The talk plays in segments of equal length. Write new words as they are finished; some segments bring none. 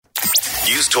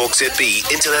News Talk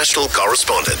ZB international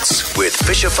correspondence with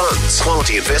Fisher Funds,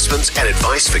 quality investments and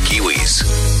advice for Kiwis.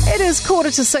 It is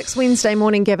 5:45 Wednesday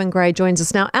morning. Gavin Gray joins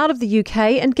us now out of the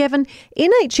UK. And Gavin,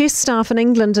 NHS staff in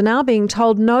England are now being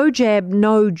told no jab,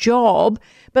 no job,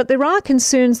 but there are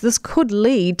concerns this could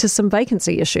lead to some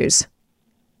vacancy issues.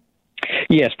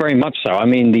 Yes, very much so. I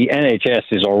mean, the NHS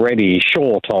is already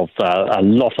short of a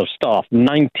lot of staff.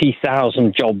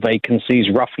 90,000 job vacancies,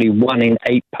 roughly 1 in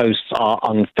 8 posts are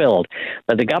unfilled.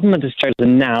 But the government has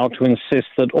chosen now to insist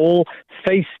that all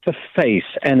face-to-face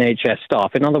NHS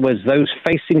staff, in other words, those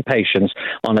facing patients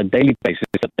on a daily basis,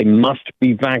 that they must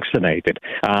be vaccinated.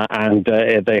 And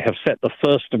they have set the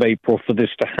 1st of April for this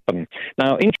to happen.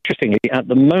 Now, interestingly, at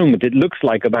the moment, it looks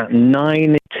like about 9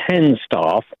 in 10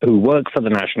 staff who work for the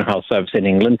National Health Service in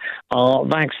England are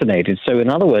vaccinated. So, in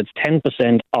other words,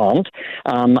 10% aren't.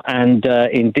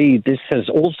 Indeed, this has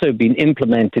also been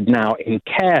implemented now in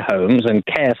care homes and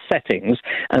care settings.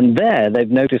 And there, they've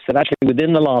noticed that actually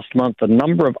within the last month, the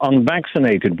number of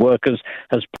unvaccinated workers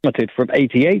has plummeted from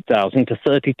 88,000 to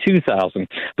 32,000.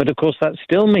 But, of course, that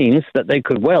still means that they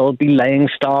could well be laying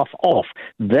staff off,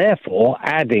 therefore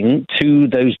adding to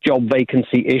those job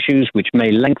vacancy issues, which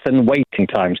may lengthen waiting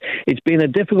times. It's been a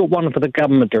difficult one for the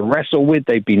government to wrestle with.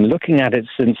 They've been looking at it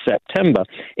since September.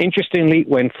 Interestingly,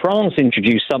 when France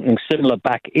introduced something similar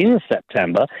back in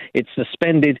September, it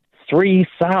suspended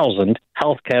 3,000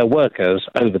 healthcare workers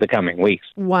over the coming weeks.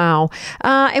 Wow.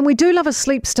 And we do love a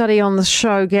sleep study on the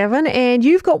show, Gavin, and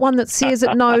you've got one that says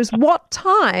it knows what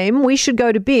time we should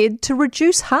go to bed to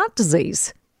reduce heart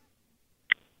disease.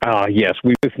 Yes,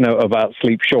 we both know about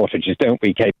sleep shortages, don't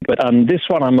we, Kate? But this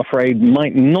one, I'm afraid,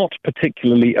 might not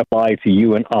particularly apply to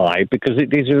you and I, because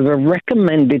it is a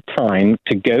recommended time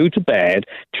to go to bed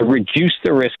to reduce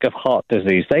the risk of heart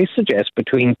disease. They suggest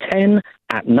between 10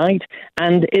 at night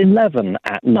and 11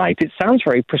 at night. It sounds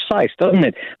very precise, doesn't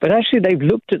it? But actually, they've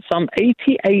looked at some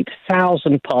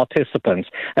 88,000 participants.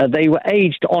 They were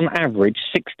aged, on average,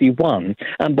 61.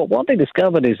 But what they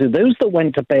discovered is that those that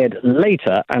went to bed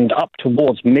later and up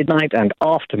towards midnight and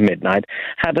after midnight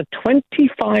had a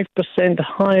 25%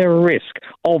 higher risk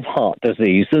of heart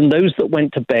disease than those that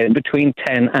went to bed between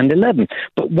 10 and 11.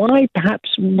 But why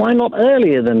not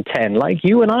earlier than 10, like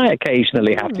you and I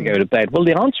occasionally have to go to bed? Well,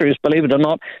 the answer is, believe it or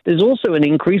not, there's also an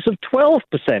increase of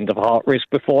 12% of heart risk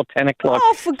before 10 o'clock.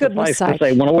 Oh, for goodness sake.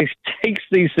 One always takes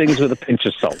these things with a pinch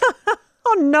of salt.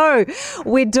 Oh, no.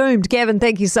 We're doomed. Gavin,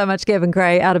 thank you so much, Gavin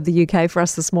Gray, out of the UK for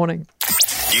us this morning.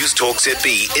 News Talk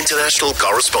ZB international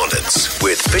correspondence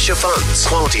with Fisher Funds,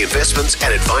 quality investments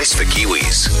and advice for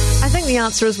Kiwis. I think the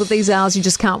answer is, with these hours, you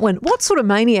just can't win. What sort of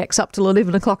maniacs up till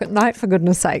 11 o'clock at night, for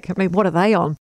goodness sake? I mean, what are they on?